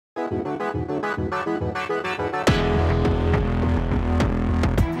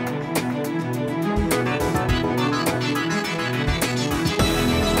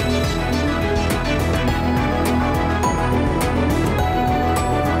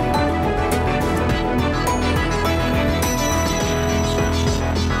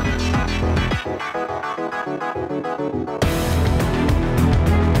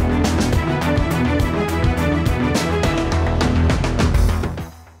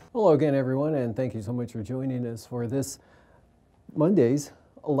Hello again, everyone, and thank you so much for joining us for this Monday's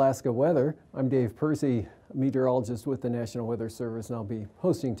Alaska weather. I'm Dave Percy, meteorologist with the National Weather Service, and I'll be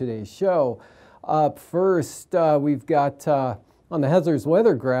hosting today's show. Up first, we've got on the hazardous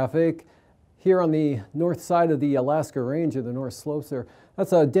weather graphic here on the north side of the Alaska Range, or the North Slopes there.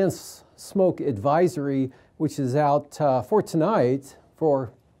 That's a dense smoke advisory, which is out for tonight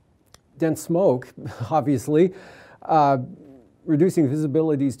for dense smoke, obviously. Reducing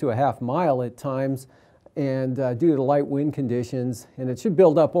visibilities to a half mile at times, and due to the light wind conditions, and it should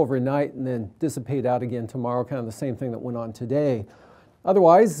build up overnight and then dissipate out again tomorrow, kind of the same thing that went on today.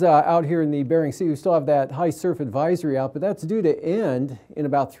 Otherwise, out here in the Bering Sea, we still have that high surf advisory out, but that's due to end in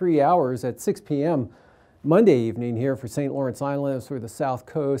about 3 hours at 6 p.m. Monday evening here for St. Lawrence Island, for the south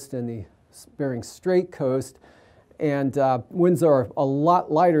coast and the Bering Strait coast. And winds are a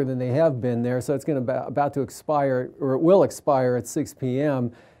lot lighter than they have been there, so it's going to about to expire, or it will expire at 6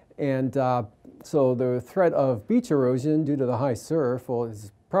 p.m. And so the threat of beach erosion due to the high surf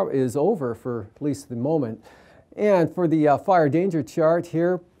is over for at least the moment. And for the fire danger chart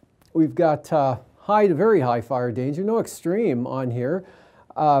here, we've got high to very high fire danger, no extreme on here.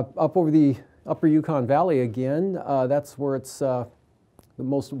 Up over the upper Yukon Valley again, that's where it's the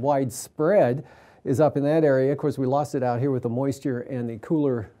most widespread, is up in that area. Of course, we lost it out here with the moisture and the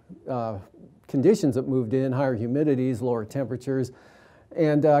cooler conditions that moved in, higher humidities, lower temperatures,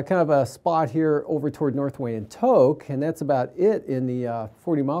 and kind of a spot here over toward Northway and Tok, and that's about it in the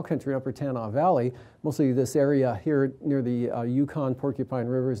 40-mile country, Upper Tanana Valley. Mostly this area here near the Yukon, Porcupine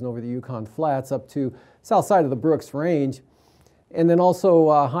Rivers, and over the Yukon Flats up to south side of the Brooks Range. And then also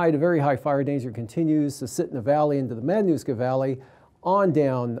high to very high fire danger continues to Sitna Valley into the Matanuska Valley, on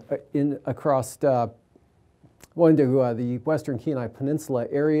down across into the western Kenai Peninsula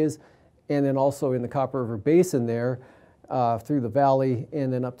areas, and then also in the Copper River Basin there through the valley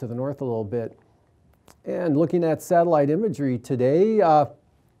and then up to the north a little bit. And looking at satellite imagery today,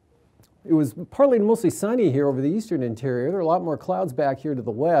 it was partly to mostly sunny here over the eastern interior. There are a lot more clouds back here to the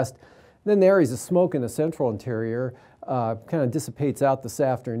west. Then the areas of smoke in the central interior kind of dissipates out this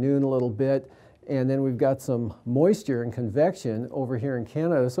afternoon a little bit. And then we've got some moisture and convection over here in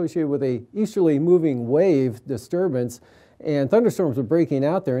Canada associated with a easterly moving wave disturbance, and thunderstorms are breaking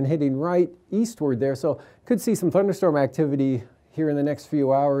out there and heading right eastward there. So could see some thunderstorm activity here in the next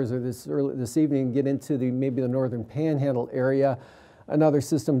few hours or this evening, get into maybe the northern Panhandle area. Another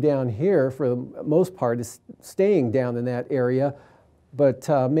system down here, for the most part, is staying down in that area, but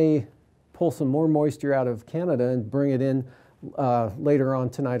may pull some more moisture out of Canada and bring it in later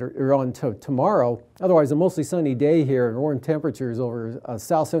on tonight or on to tomorrow. Otherwise, a mostly sunny day here and warm temperatures over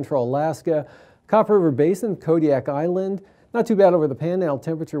south central Alaska, Copper River Basin, Kodiak Island. Not too bad over the Panhandle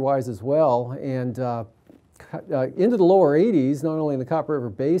temperature-wise as well, and into the lower 80s, not only in the Copper River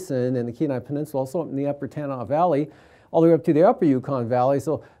Basin and the Kenai Peninsula, also in the Upper Tanana Valley, all the way up to the Upper Yukon Valley.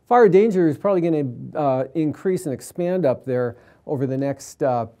 So fire danger is probably going to increase and expand up there over the next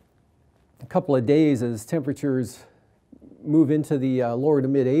couple of days as temperatures move into the lower to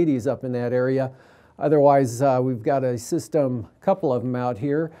mid 80s up in that area. Otherwise, we've got a system, couple of them out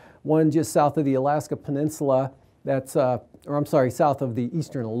here. One just south of the Alaska Peninsula, that's, south of the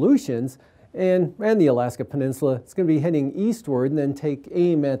eastern Aleutians and the Alaska Peninsula. It's going to be heading eastward and then take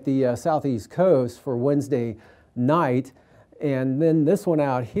aim at the southeast coast for Wednesday night. And then this one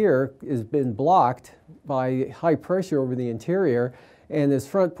out here has been blocked by high pressure over the interior, and this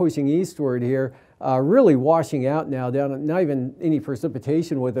front pushing eastward here, really washing out now, down, not even any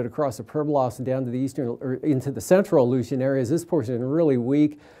precipitation with it across the Pueblos and down to the eastern or into the central Aleutian areas. This portion really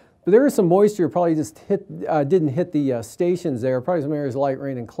weak, but there is some moisture. Probably just didn't hit the stations there. Probably some areas of light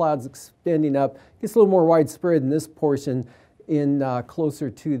rain and clouds extending up. Gets a little more widespread in this portion, in closer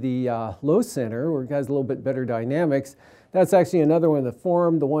to the low center, where it has a little bit better dynamics. That's actually another one that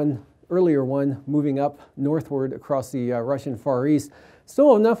formed. The earlier one moving up northward across the Russian Far East.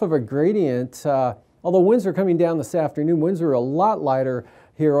 Still enough of a gradient, although winds are coming down this afternoon. Winds are a lot lighter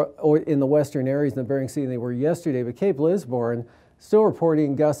here in the western areas in the Bering Sea than they were yesterday, but Cape Lisburne still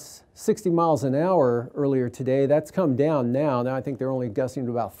reporting gusts 60 miles an hour earlier today. That's come down now. Now I think they're only gusting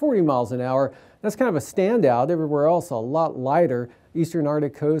to about 40 miles an hour. That's kind of a standout. Everywhere else a lot lighter. Eastern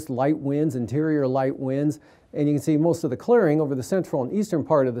Arctic coast, light winds, interior light winds. And you can see most of the clearing over the central and eastern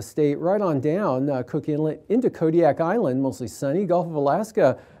part of the state, right on down Cook Inlet into Kodiak Island, mostly sunny. Gulf of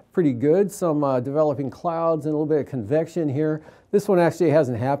Alaska, pretty good. Some developing clouds and a little bit of convection here. This one actually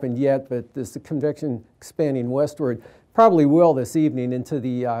hasn't happened yet, but this convection expanding westward probably will this evening into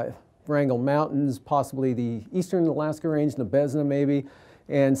the Wrangell Mountains, possibly the eastern Alaska Range, Nebezna maybe,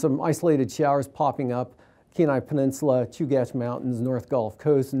 and some isolated showers popping up. Kenai Peninsula, Chugach Mountains, North Gulf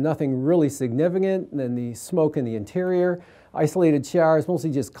Coast, nothing really significant. And then the smoke in the interior, isolated showers,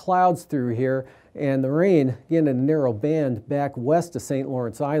 mostly just clouds through here. And the rain, again, in a narrow band back west of St.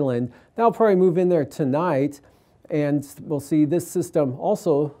 Lawrence Island. That'll probably move in there tonight. And we'll see this system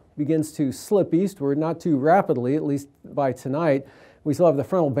also begins to slip eastward, not too rapidly, at least by tonight. We still have the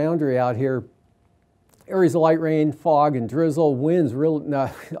frontal boundary out here. Areas of light rain, fog, and drizzle. Winds,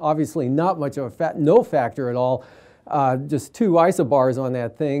 obviously not much of no factor at all. Just 2 isobars on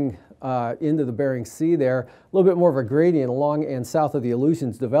that thing into the Bering Sea there. A little bit more of a gradient along and south of the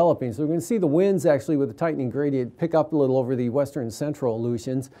Aleutians developing. So we're going to see the winds actually with the tightening gradient pick up a little over the western and central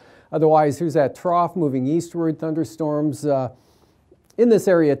Aleutians. Otherwise, here's that trough moving eastward. Thunderstorms in this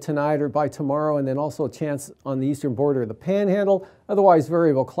area tonight or by tomorrow, and then also a chance on the eastern border of the Panhandle. Otherwise,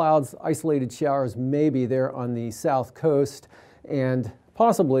 variable clouds, isolated showers maybe there on the south coast, and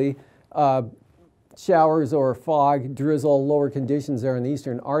possibly showers or fog, drizzle, lower conditions there on the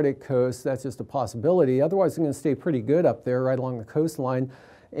eastern Arctic coast. That's just a possibility. Otherwise, it's going to stay pretty good up there right along the coastline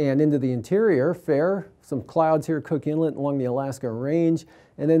and into the interior. Fair, some clouds here, Cook Inlet along the Alaska Range.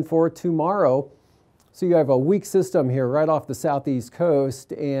 And then for tomorrow, so you have a weak system here right off the southeast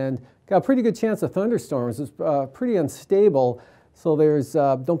coast and got a pretty good chance of thunderstorms. It's pretty unstable. So there's,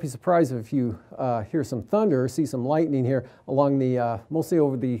 don't be surprised if you hear some thunder, see some lightning here along the, mostly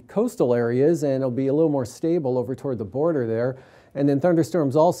over the coastal areas, and it'll be a little more stable over toward the border there. And then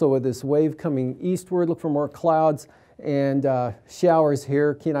thunderstorms also with this wave coming eastward. Look for more clouds and showers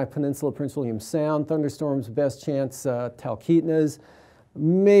here. Kenai Peninsula, Prince William Sound. Thunderstorms, best chance, Talkeetnas,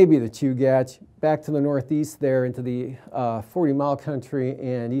 maybe the Chugach. Back to the northeast there into the 40-mile country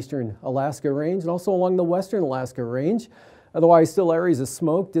and eastern Alaska Range, and also along the western Alaska Range. Otherwise, still areas of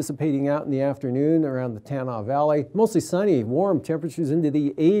smoke dissipating out in the afternoon around the Tanana Valley. Mostly sunny, warm temperatures into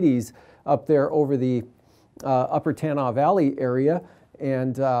the 80s up there over the upper Tanana Valley area,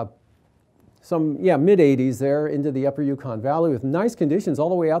 and some, mid-80s there into the upper Yukon Valley with nice conditions all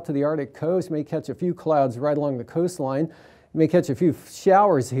the way out to the Arctic coast. May catch a few clouds right along the coastline. You may catch a few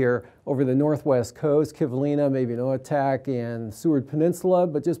showers here over the northwest coast, Kivalina, maybe Noatak, and Seward Peninsula,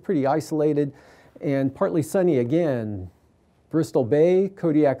 but just pretty isolated and partly sunny again. Bristol Bay,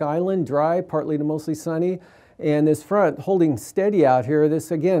 Kodiak Island, dry, partly to mostly sunny. And this front holding steady out here.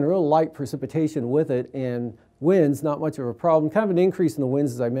 This, again, real light precipitation with it, and winds, not much of a problem. Kind of an increase in the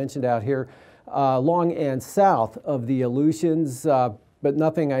winds, as I mentioned, out here, long and south of the Aleutians, but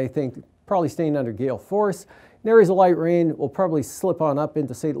nothing, I think, probably staying under gale force. Areas of light rain will probably slip on up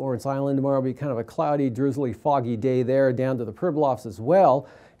into St. Lawrence Island. Tomorrow will be kind of a cloudy, drizzly, foggy day there, down to the Pribilofs as well.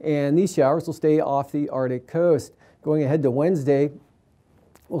 And these showers will stay off the Arctic coast. Going ahead to Wednesday,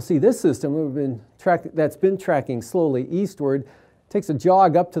 we'll see this system that's been tracking slowly eastward. Takes a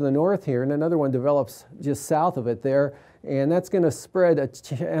jog up to the north here, and another one develops just south of it there. And that's going to spread a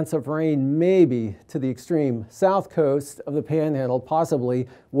chance of rain maybe to the extreme south coast of the Panhandle, possibly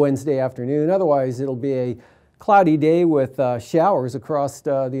Wednesday afternoon. Otherwise, it'll be a cloudy day with showers across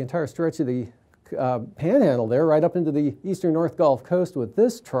the entire stretch of the Panhandle there, right up into the eastern North Gulf Coast with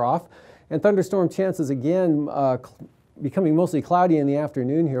this trough. And thunderstorm chances again becoming mostly cloudy in the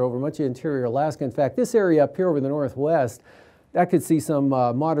afternoon here over much of interior Alaska. In fact, this area up here over the northwest, that could see some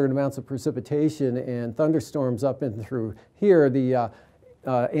moderate amounts of precipitation and thunderstorms up and through here, the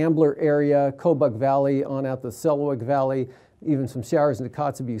Ambler area, Kobuk Valley, on out the Selwyn Valley, even some showers into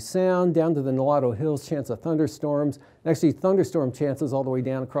Kotzebue Sound, down to the Nulato Hills, chance of thunderstorms. And actually, thunderstorm chances all the way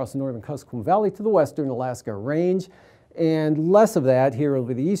down across the northern Kuskokwim Valley to the western Alaska Range. And less of that here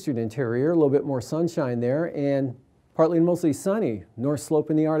over the eastern interior, a little bit more sunshine there, and partly and mostly sunny, north slope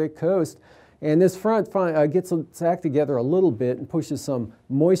in the Arctic coast. And this front gets its act together a little bit and pushes some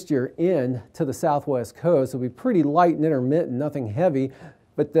moisture in to the southwest coast. It'll be pretty light and intermittent, nothing heavy,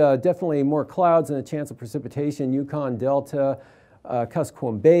 but definitely more clouds and a chance of precipitation. Yukon Delta,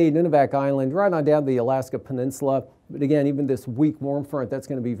 Kuskokwim Bay, Nunivak Island, right on down the Alaska Peninsula. But again, even this weak warm front, that's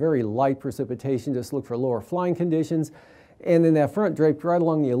going to be very light precipitation. Just look for lower flying conditions. And then that front draped right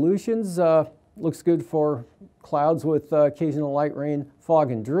along the Aleutians looks good for clouds with occasional light rain,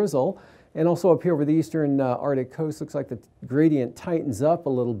 fog, and drizzle. And also up here over the eastern Arctic coast, looks like the gradient tightens up a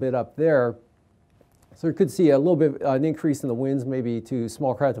little bit up there. So we could see a little bit an increase in the winds, maybe to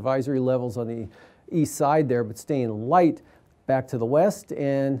small craft advisory levels on the east side there, but staying light back to the west,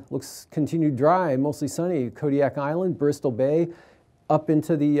 and looks continued dry, mostly sunny. Kodiak Island, Bristol Bay, up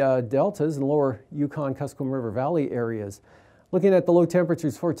into the deltas and lower Yukon Kuskokwim River Valley areas. Looking at the low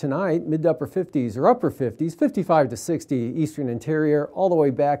temperatures for tonight, mid to upper 50s or upper 50s, 55 to 60 eastern interior, all the way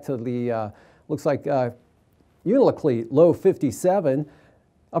back to the, looks like Unalakleet, low 57,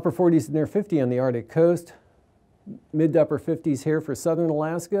 upper 40s near 50 on the Arctic coast, mid to upper 50s here for southern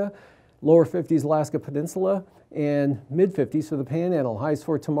Alaska, lower 50s Alaska Peninsula, and mid 50s for the Panhandle. Highs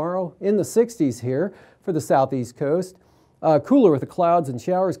for tomorrow in the 60s here for the southeast coast. Cooler with the clouds and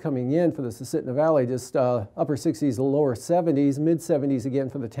showers coming in for the Susitna Valley, just upper 60s to lower 70s, mid 70s again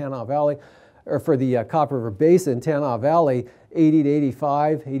for the Tanana Valley, or for the Copper River Basin, Tanana Valley, 80 to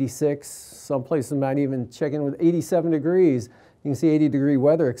 85, 86, some places might even check in with 87 degrees. You can see 80-degree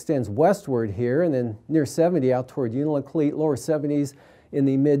weather extends westward here, and then near 70 out toward Unalakleet, lower 70s in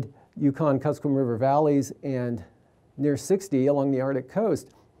the mid-Yukon Kuskokwim River valleys, and near 60 along the Arctic coast.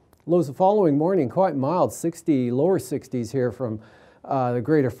 Lows the following morning, quite mild, 60, lower 60s here from the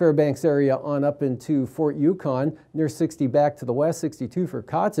greater Fairbanks area on up into Fort Yukon, near 60 back to the west, 62 for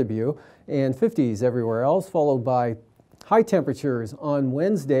Kotzebue, and 50s everywhere else, followed by high temperatures on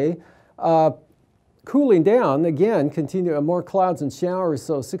Wednesday. Cooling down, again, continue more clouds and showers,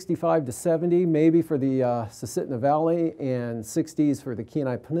 so 65 to 70 maybe for the Susitna Valley, and 60s for the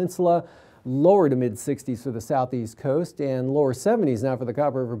Kenai Peninsula. Lower to mid 60s for the southeast coast, and lower 70s now for the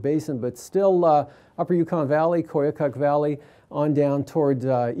Copper River Basin, but still upper Yukon Valley, Koyukuk Valley, on down toward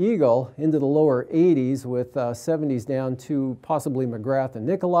Eagle into the lower 80s with 70s down to possibly McGrath and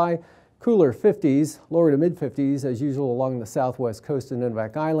Nikolai. Cooler 50s, lower to mid 50s as usual along the southwest coast of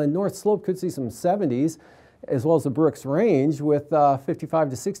Nunivak Island. North Slope could see some 70s, as well as the Brooks Range with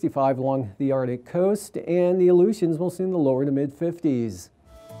 55 to 65 along the Arctic coast, and the Aleutians mostly in the lower to mid 50s.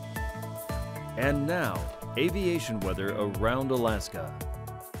 And now, aviation weather around Alaska.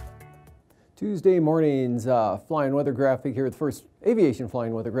 Tuesday morning's flying weather graphic here, the first aviation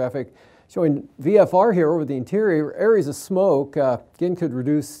flying weather graphic, showing VFR here over the interior. Areas of smoke, again, could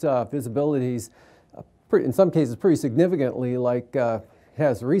reduce visibilities, in some cases pretty significantly, like it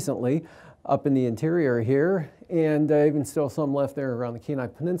has recently up in the interior here, and even still some left there around the Kenai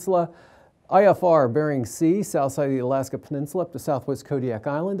Peninsula. IFR, Bering Sea, south side of the Alaska Peninsula up to southwest Kodiak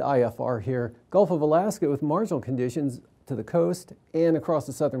Island. IFR here, Gulf of Alaska with marginal conditions to the coast and across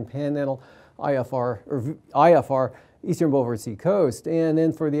the southern Panhandle. IFR, eastern Beaufort Sea coast. And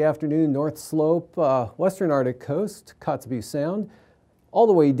then for the afternoon, North Slope, western Arctic coast, Kotzebue Sound, all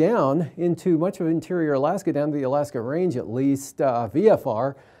the way down into much of interior Alaska, down to the Alaska Range at least.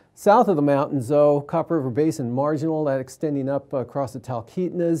 VFR, south of the mountains though, Copper River Basin marginal, that extending up across the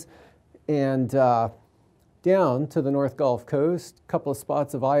Talkeetnas, and down to the North Gulf Coast, a couple of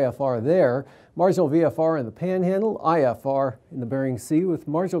spots of IFR there. Marginal VFR in the Panhandle, IFR in the Bering Sea with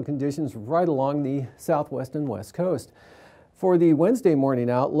marginal conditions right along the southwest and west coast. For the Wednesday morning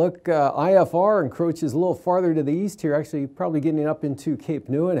outlook, IFR encroaches a little farther to the east here, actually probably getting up into Cape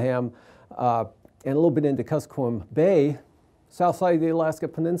Newenham and a little bit into Kuskokwim Bay, south side of the Alaska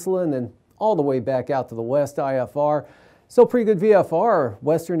Peninsula, and then all the way back out to the west, IFR. Still pretty good VFR,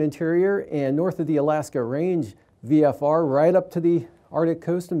 western interior and north of the Alaska Range VFR, right up to the Arctic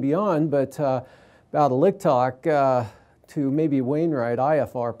coast and beyond, but about Aliktok to maybe Wainwright,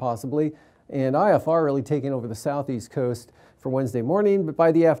 IFR possibly, and IFR really taking over the southeast coast for Wednesday morning, but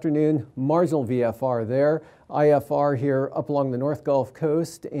by the afternoon, marginal VFR there. IFR here up along the North Gulf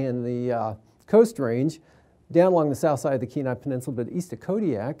Coast and the Coast Range, down along the south side of the Kenai Peninsula, but east of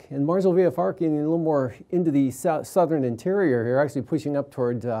Kodiak, and marginal VFR getting a little more into the southern interior here, actually pushing up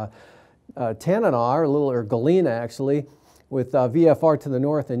toward Tanana, or Galena actually, with VFR to the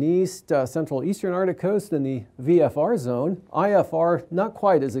north and east, central eastern Arctic coast in the VFR zone. IFR not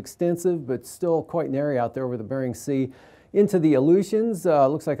quite as extensive, but still quite an area out there over the Bering Sea. Into the Aleutians,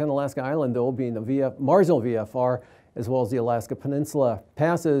 looks like on Alaska Island though, being the marginal VFR, as well as the Alaska Peninsula.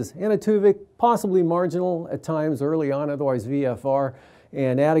 Passes Anaktuvik, possibly marginal at times early on, otherwise VFR.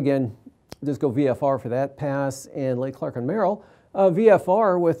 And Adigan, just go VFR for that pass. And Lake Clark and Merrill,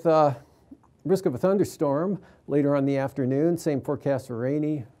 VFR with risk of a thunderstorm later on in the afternoon. Same forecast for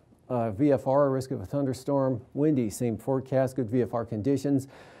rainy. VFR, risk of a thunderstorm. Windy, same forecast, good VFR conditions,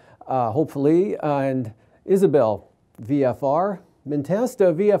 hopefully. And Isabel, VFR.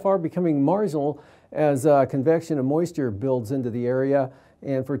 Mentasta, VFR becoming marginal as convection and moisture builds into the area,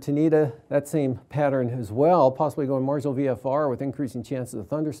 And for Dehne, that same pattern as well, possibly going marginal VFR with increasing chances of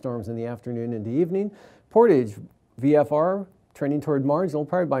thunderstorms in the afternoon and the evening. Portage, VFR trending toward marginal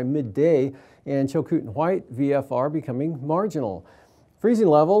probably by midday, and Chilcoot and White, VFR becoming marginal. Freezing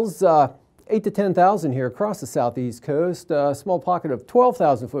levels, 8 to 10,000 here across the southeast coast. A small pocket of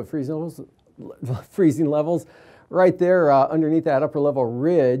 12,000 foot freezing levels right there underneath that upper level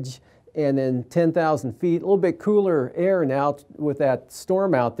ridge. And then 10,000 feet, a little bit cooler air now with that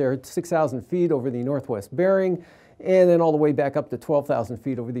storm out there, 6,000 feet over the northwest Bering, and then all the way back up to 12,000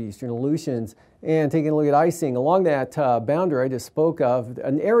 feet over the eastern Aleutians. And taking a look at icing along that boundary I just spoke of,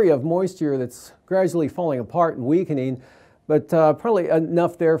 an area of moisture that's gradually falling apart and weakening, but probably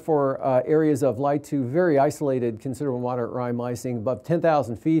enough there for areas of light to very isolated, considerable moderate rime icing above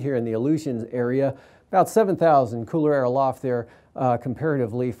 10,000 feet here in the Aleutians area, about 7,000 cooler air aloft there.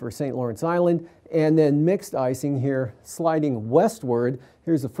 Comparatively for St. Lawrence Island, and then mixed icing here sliding westward.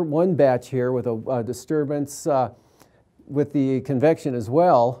 Here's one batch here with a disturbance with the convection as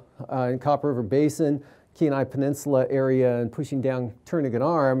well in Copper River Basin, Kenai Peninsula area, and pushing down Turnagain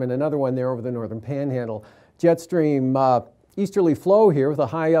Arm, and another one there over the northern panhandle. Jet stream easterly flow here with a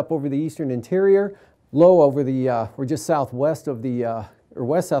high up over the eastern interior, low over the, we're just southwest of the, or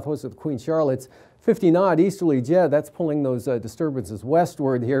west-southwest of the Queen Charlotte's. 50 knot easterly jet, that's pulling those disturbances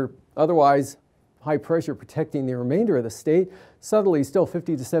westward here. Otherwise, high pressure protecting the remainder of the state. Southerly still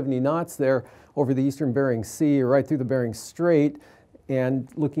 50 to 70 knots there over the eastern Bering Sea, right through the Bering Strait. And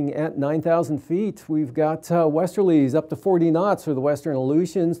looking at 9,000 feet, we've got westerlies up to 40 knots for the western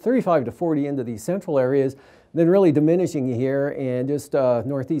Aleutians, 35 to 40 into the central areas, then really diminishing here, and just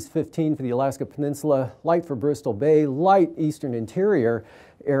northeast 15 for the Alaska Peninsula, light for Bristol Bay, light eastern interior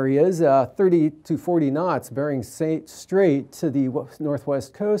areas, 30 to 40 knots Bering Strait to the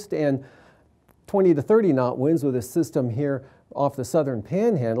northwest coast, and 20 to 30 knot winds with a system here off the southern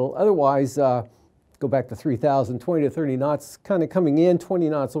panhandle. Otherwise, go back to 3,000, 20 to 30 knots kind of coming in, 20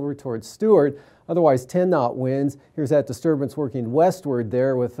 knots over towards Stewart. Otherwise, 10 knot winds. Here's that disturbance working westward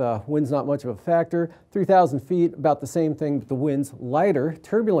there with winds not much of a factor. 3,000 feet, about the same thing, but the winds lighter.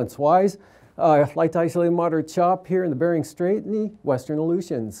 Turbulence-wise, light to isolated moderate chop here in the Bering Strait and the western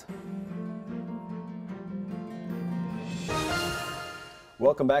Aleutians.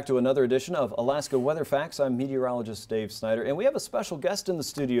 Welcome back to another edition of Alaska Weather Facts. I'm meteorologist Dave Snider, and we have a special guest in the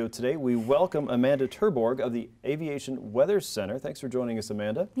studio today. We welcome Amanda Terborg of the Aviation Weather Center. Thanks for joining us,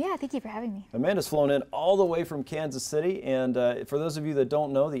 Amanda. Yeah, thank you for having me. Amanda's flown in all the way from Kansas City, and for those of you that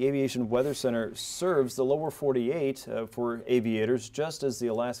don't know, the Aviation Weather Center serves the lower 48 for aviators, just as the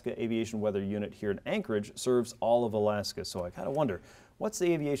Alaska Aviation Weather Unit here in Anchorage serves all of Alaska. So I kind of wonder, what's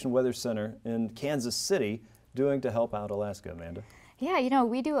the Aviation Weather Center in Kansas City doing to help out Alaska, Amanda? Yeah, you know,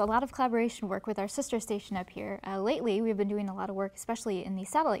 we do a lot of collaboration work with our sister station up here. Lately, we've been doing a lot of work, especially in the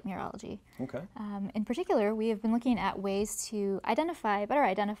satellite meteorology. Okay. In particular, we have been looking at ways to better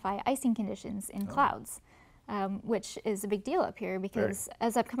identify icing conditions in clouds, which is a big deal up here because,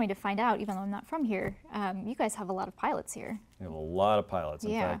 as I'm coming to find out, even though I'm not from here, you guys have a lot of pilots here. We have a lot of pilots. In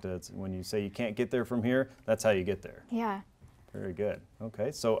fact, when you say you can't get there from here, that's how you get there. Yeah. Very good.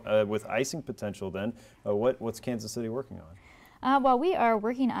 Okay, so with icing potential then, what's Kansas City working on? Well, we are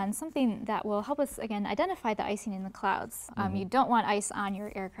working on something that will help us, again, identify the icing in the clouds. You don't want ice on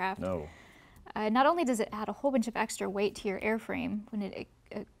your aircraft. No. Not only does it add a whole bunch of extra weight to your airframe when it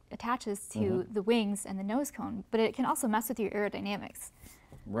attaches to the wings and the nose cone, but it can also mess with your aerodynamics.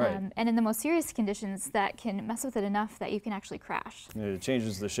 Right. And in the most serious conditions, that can mess with it enough that you can actually crash. It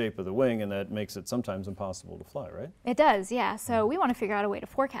changes the shape of the wing, and that makes it sometimes impossible to fly, right? It does, yeah. So we want to figure out a way to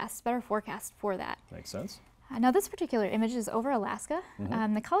better forecast for that. Makes sense. Now this particular image is over Alaska.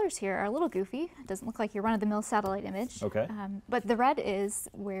 The colors here are a little goofy. It doesn't look like your run-of-the-mill satellite image. Okay. But the red is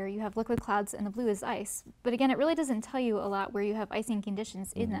where you have liquid clouds and the blue is ice. But again, it really doesn't tell you a lot where you have icing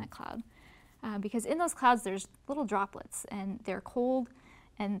conditions in that cloud. Because in those clouds there's little droplets and they're cold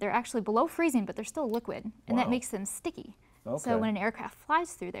and they're actually below freezing, but they're still liquid. And that makes them sticky. Okay. So when an aircraft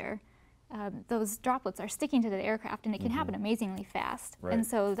flies through there, those droplets are sticking to the aircraft and it can happen amazingly fast. Right. And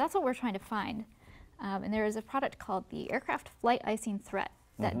so that's what we're trying to find. And there is a product called the Aircraft Flight Icing Threat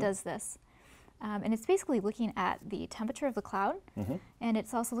that does this. And it's basically looking at the temperature of the cloud, and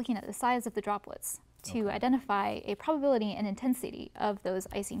it's also looking at the size of the droplets to identify a probability and intensity of those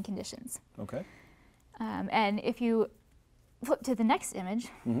icing conditions. Okay. And if you flip to the next image,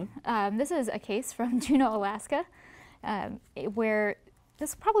 this is a case from Juneau, Alaska, where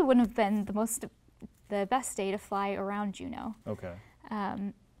this probably wouldn't have been the best day to fly around Juneau. Okay.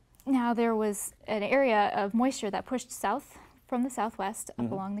 Now there was an area of moisture that pushed south from the southwest up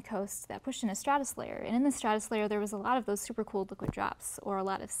along the coast that pushed in a stratus layer. And in the stratus layer, there was a lot of those super cooled liquid drops, or a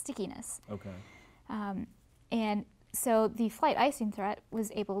lot of stickiness. Okay. And so the flight icing threat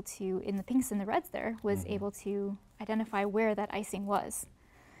was able to, in the pinks and the reds there, was able to identify where that icing was.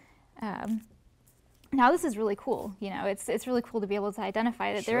 Now this is really cool. You know, it's really cool to be able to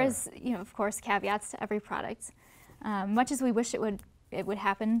identify that. There is, you know, of course, caveats to every product. Much as we wish it would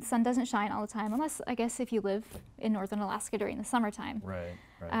happen, sun doesn't shine all the time, unless, I guess, if you live in northern Alaska during the summertime.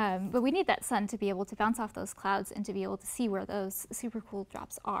 Right. But we need that sun to be able to bounce off those clouds and to be able to see where those super cool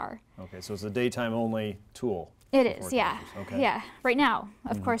drops are. Okay, so it's a daytime only tool. It is, yeah. Okay. Yeah, right now,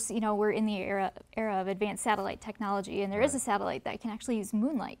 of course, you know, we're in the era of advanced satellite technology, and there is a satellite that can actually use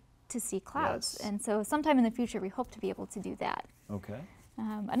moonlight to see clouds. Yes. And so sometime in the future, we hope to be able to do that. Okay.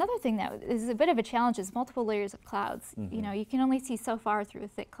 Another thing that is a bit of a challenge is multiple layers of clouds. You know, you can only see so far through a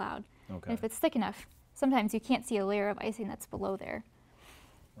thick cloud. Okay. And if it's thick enough, sometimes you can't see a layer of icing that's below there.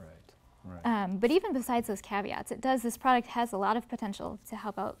 Right. But even besides those caveats, this product has a lot of potential to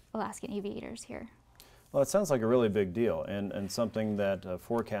help out Alaskan aviators here. Well, it sounds like a really big deal, and something that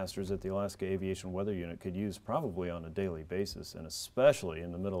forecasters at the Alaska Aviation Weather Unit could use probably on a daily basis, and especially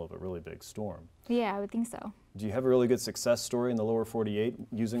in the middle of a really big storm. Yeah, I would think so. Do you have a really good success story in the lower 48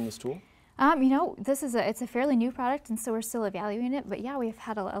 using this tool? You know, it's a fairly new product, and so we're still evaluating it. But yeah, we've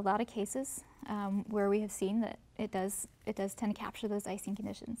had a lot of cases where we have seen that it does tend to capture those icing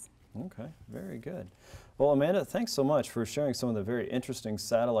conditions. Okay, very good. Well, Amanda, thanks so much for sharing some of the very interesting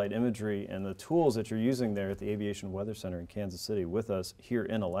satellite imagery and the tools that you're using there at the Aviation Weather Center in Kansas City with us here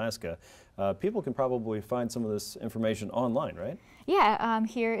in Alaska. People can probably find some of this information online, right? Yeah,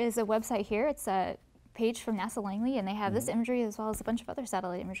 here is a website here. It's a page from NASA Langley, and they have this imagery as well as a bunch of other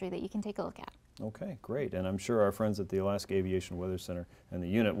satellite imagery that you can take a look at. Okay, great. And I'm sure our friends at the Alaska Aviation Weather Center and the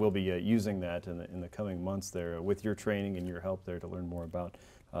unit will be using that in the coming months there with your training and your help there to learn more about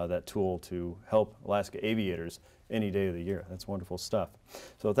that tool to help Alaska aviators any day of the year. That's wonderful stuff.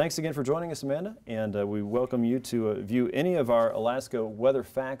 So thanks again for joining us, Amanda, and we welcome you to view any of our Alaska weather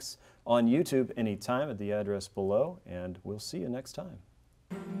facts on YouTube anytime at the address below, and we'll see you next time.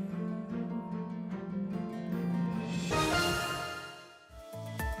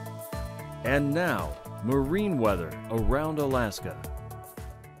 And now, marine weather around Alaska.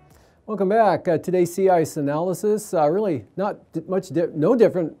 Welcome back. Today's sea ice analysis, really not no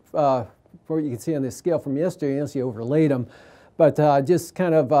different from what you can see on this scale from yesterday unless you overlaid them, but just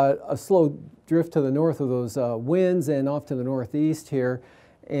kind of a slow drift to the north of those winds and off to the northeast here.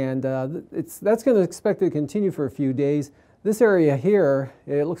 And that's going to expect to continue for a few days. This area here,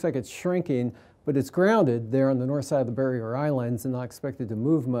 it looks like it's shrinking, but it's grounded there on the north side of the Barrier Islands and not expected to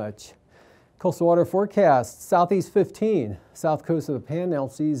move much. Coastal water forecast, southeast 15, south coast of the Panhandle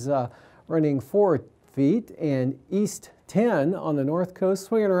sees running 4 feet, and east 10 on the north coast,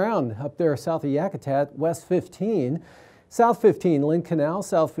 swinging around up there south of Yakutat, west 15, south 15 Lynn Canal,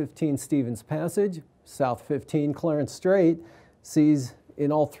 south 15 Stevens Passage, south 15 Clarence Strait sees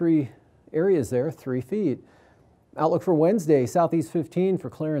in all 3 areas there 3 feet. Outlook for Wednesday, southeast 15 for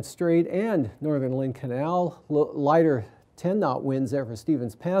Clarence Strait and northern Lynn Canal, lighter 10-knot winds there for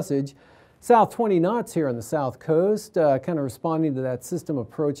Stevens Passage. South 20 knots here on the south coast, kind of responding to that system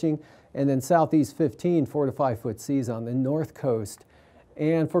approaching, and then southeast 15, 4 to 5 foot seas on the north coast.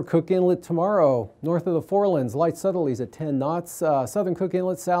 And for Cook Inlet tomorrow, north of the Forelands, light southerlies at 10 knots, southern Cook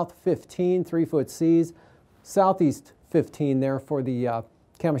Inlet, south 15, 3 foot seas, southeast 15 there for the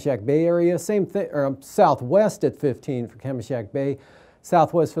Kamishak Bay area, same thing, or southwest at 15 for Kamishak Bay,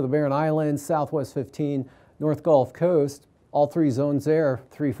 southwest for the Barren Islands, southwest 15, North Gulf Coast. All 3 zones there,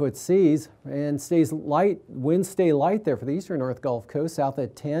 3 foot seas, and stays light. Winds stay light there for the eastern North Gulf Coast, south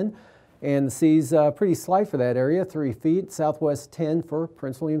at 10, and the seas pretty slight for that area, 3 feet. Southwest 10 for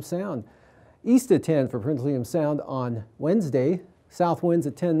Prince William Sound. East at 10 for Prince William Sound on Wednesday. South winds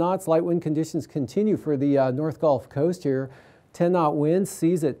at 10 knots. Light wind conditions continue for the North Gulf Coast here. 10-knot winds,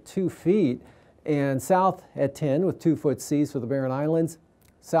 seas at 2 feet, and south at 10 with 2 foot seas for the Barren Islands.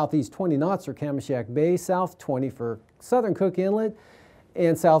 Southeast 20 knots for Kamishak Bay, south 20 for southern Cook Inlet,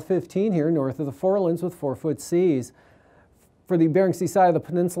 and south 15 here north of the Forelands with 4 foot seas. For the Bering Sea side of the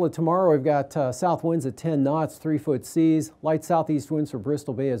peninsula tomorrow, we've got south winds at 10 knots, 3 foot seas, light southeast winds for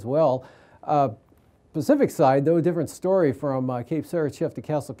Bristol Bay as well. Pacific side, though, a different story from Cape Sarachev to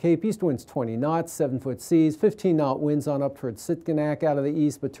Castle Cape. East winds 20 knots, 7 foot seas, 15-knot winds on up towards Sitkinak out of the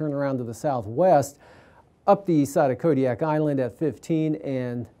east, but turn around to the southwest. Up the east side of Kodiak Island at 15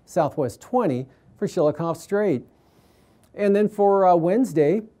 and southwest 20 for Chillicothe Strait. And then for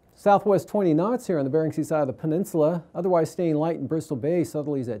Wednesday, southwest 20 knots here on the Bering Sea side of the peninsula, otherwise staying light in Bristol Bay,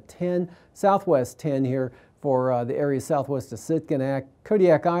 southerlies at 10, southwest 10 here for the area southwest of Sitkinak.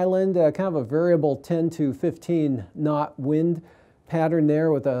 Kodiak Island, kind of a variable 10 to 15 knot wind pattern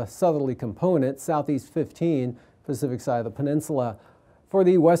there with a southerly component, southeast 15, Pacific side of the peninsula. For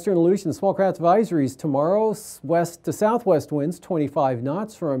the western Aleutian, small craft advisories tomorrow, west to southwest winds 25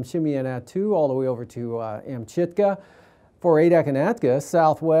 knots from Chimie-Attu all the way over to Amchitka. For Adak and Atka,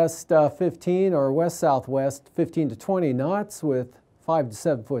 southwest 15 or west southwest 15 to 20 knots with 5 to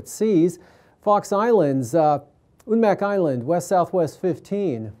 7 foot seas. Fox Islands, Unmak Island, west southwest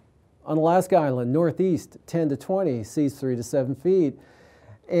 15. Unalaska Island, northeast 10 to 20, seas 3 to 7 feet.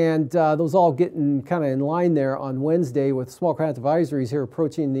 And those all getting kind of in line there on Wednesday with small craft advisories here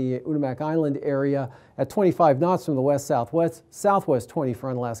approaching the Unmak Island area at 25 knots from the west-southwest, southwest 20 for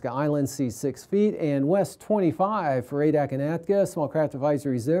Unalaska Island, seas 6 feet, and west 25 for Adak and Atka. Small craft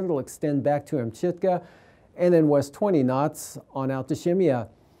advisories there that'll extend back to Amchitka, and then west 20 knots on out to Shemya.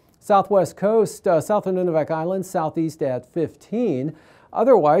 Southwest coast, south of Nunivak Island, southeast at 15.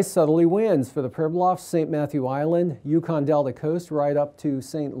 Otherwise, southerly winds for the Pribilofs, St. Matthew Island, Yukon Delta coast right up to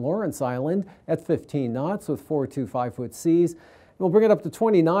St. Lawrence Island at 15 knots with 4 to 5 foot seas. We'll bring it up to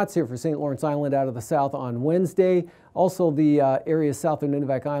 20 knots here for St. Lawrence Island out of the south on Wednesday. Also the area south of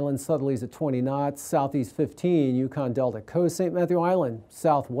Nunivak Island, southerlies at 20 knots, southeast 15, Yukon Delta coast, St. Matthew Island,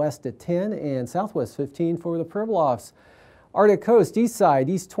 southwest at 10 and southwest 15 for the Pribilofs. Arctic coast, east side,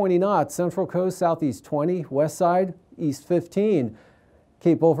 east 20 knots, central coast, southeast 20, west side, east 15.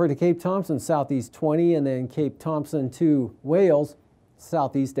 Cape Beaufort to Cape Thompson, southeast 20, and then Cape Thompson to Wales,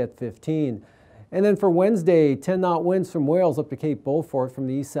 southeast at 15. And then for Wednesday, 10-knot winds from Wales up to Cape Beaufort from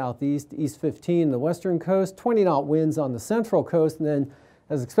the east-southeast, east 15, the western coast, 20-knot winds on the central coast, and then,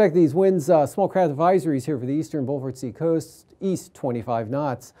 as expected, these winds, small craft advisories here for the eastern Beaufort Sea coast, east 25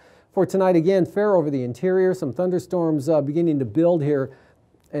 knots. For tonight, again, fair over the interior, some thunderstorms beginning to build here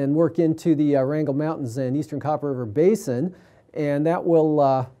and work into the Wrangell Mountains and eastern Copper River Basin. And that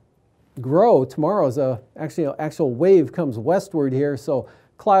will grow tomorrow as actual wave comes westward here. So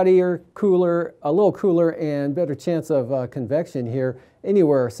cloudier, cooler, a little cooler, and better chance of convection here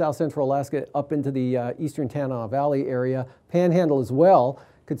anywhere south central Alaska up into the eastern Tanana Valley area. Panhandle as well.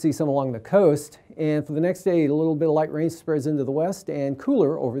 Could see some along the coast. And for the next day, a little bit of light rain spreads into the west and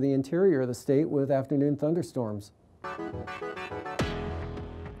cooler over the interior of the state with afternoon thunderstorms.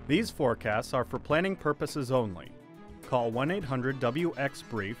 These forecasts are for planning purposes only. Call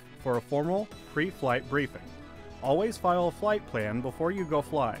 1-800-WX-BRIEF for a formal pre-flight briefing. Always file a flight plan before you go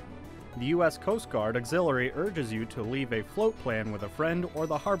flying. The U.S. Coast Guard Auxiliary urges you to leave a float plan with a friend or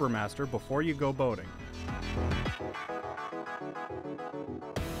the harbor master before you go boating.